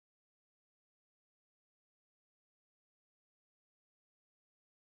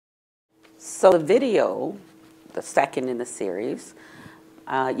So the video, the second in the series,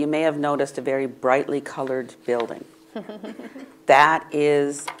 you may have noticed a very brightly colored building. That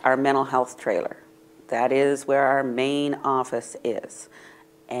is our mental health trailer. That is where our main office is.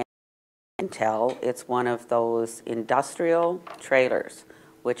 And you can tell it's one of those industrial trailers,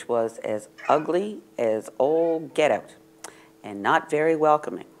 which was as ugly as old get out and not very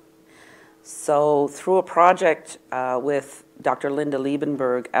welcoming. So through a project with Dr. Linda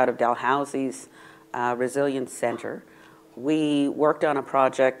Ladenburg out of Dalhousie's Resilience Center, we worked on a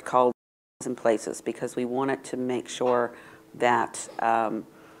project called in Places because we wanted to make sure that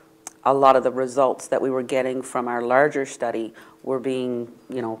a lot of the results that we were getting from our larger study were being,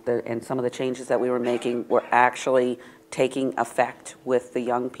 and some of the changes that we were making were actually taking effect with the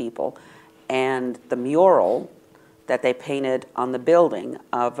young people. And the mural that they painted on the building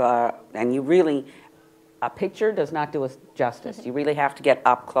of, and you really, a picture does not do us justice. You really have to get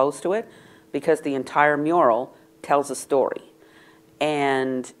up close to it because the entire mural tells a story.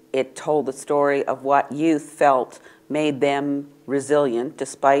 And it told the story of what youth felt made them resilient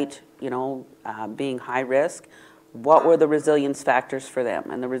despite, being high risk. What were the resilience factors for them?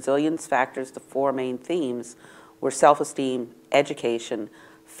 And the resilience factors, the four main themes, were self-esteem, education,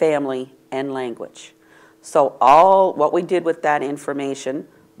 family, and language. So what we did with that information,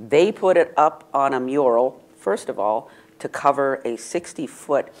 they put it up on a mural, first of all, to cover a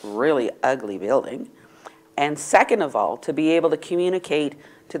 60-foot really ugly building. And second of all, to be able to communicate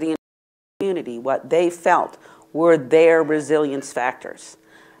to the community what they felt were their resilience factors.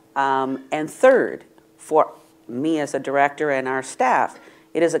 And third, for me as a director and our staff,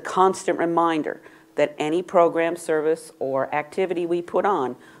 it is a constant reminder that any program, service, or activity we put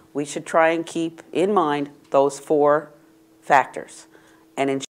on, we should try and keep in mind those four factors. And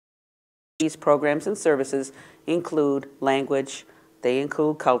ensure these programs and services include language, they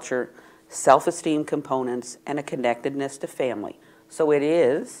include culture, self-esteem components, and a connectedness to family. So it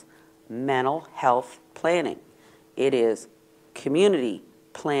is mental health planning. It is community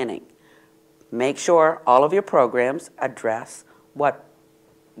planning. Make sure all of your programs address what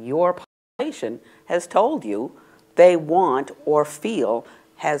your population has told you they want or feel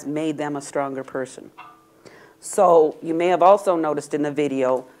has made them a stronger person. So you may have also noticed in the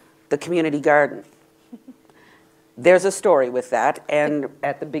video the community garden. There's a story with that, and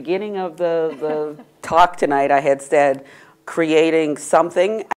at the beginning of the talk tonight I had said creating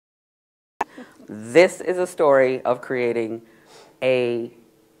something. This is a story of creating a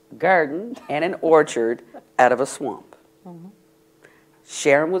garden and an orchard out of a swamp. Mm-hmm.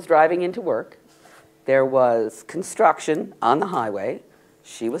 Sharon was driving into work. There was construction on the highway.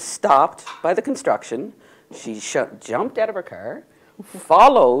 She was stopped by the construction. She jumped out of her car,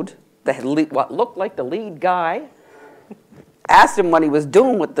 followed what looked like the lead guy, asked him what he was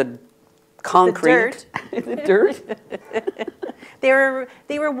doing with the concrete. The dirt.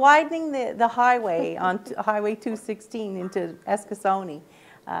 They were widening the highway on Highway 216 into Eskasoni.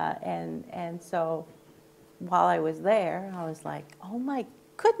 And so while I was there, I was like, oh my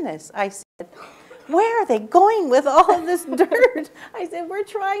goodness. I said, where are they going with all of this dirt? I said, we're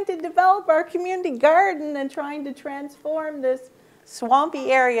trying to develop our community garden and trying to transform this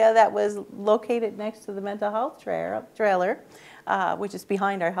swampy area that was located next to the mental health trailer, which is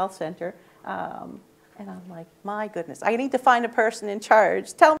behind our health center. And I'm like, my goodness, I need to find a person in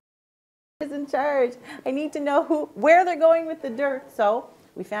charge. Tell me who is in charge. I need to know where they're going with the dirt. So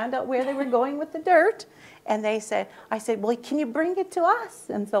we found out where they were going with the dirt. And I said, well, can you bring it to us?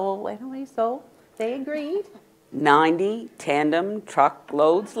 And so anyway, so they agreed. 90 tandem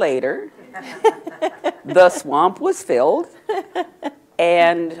truckloads later, the swamp was filled.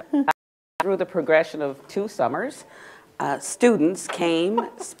 And through the progression of 2 summers, students came,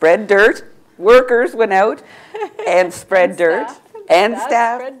 spread dirt, workers went out and spread dirt, and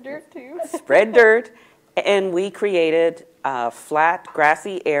staff spread dirt too. Spread dirt, and we created a flat,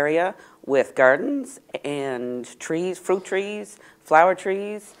 grassy area with gardens and trees, fruit trees, flower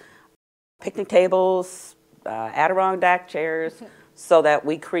trees, picnic tables, Adirondack chairs, so that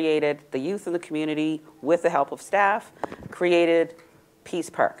we created, the youth in the community, with the help of staff, created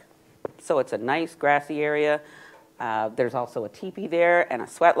Peace Park. So it's a nice grassy area. There's also a teepee there and a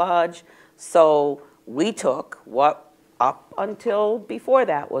sweat lodge. So we took what up until before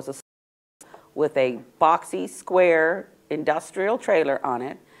that was with a boxy square industrial trailer on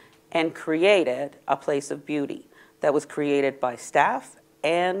it and created a place of beauty that was created by staff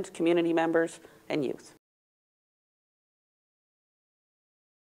and community members and youth.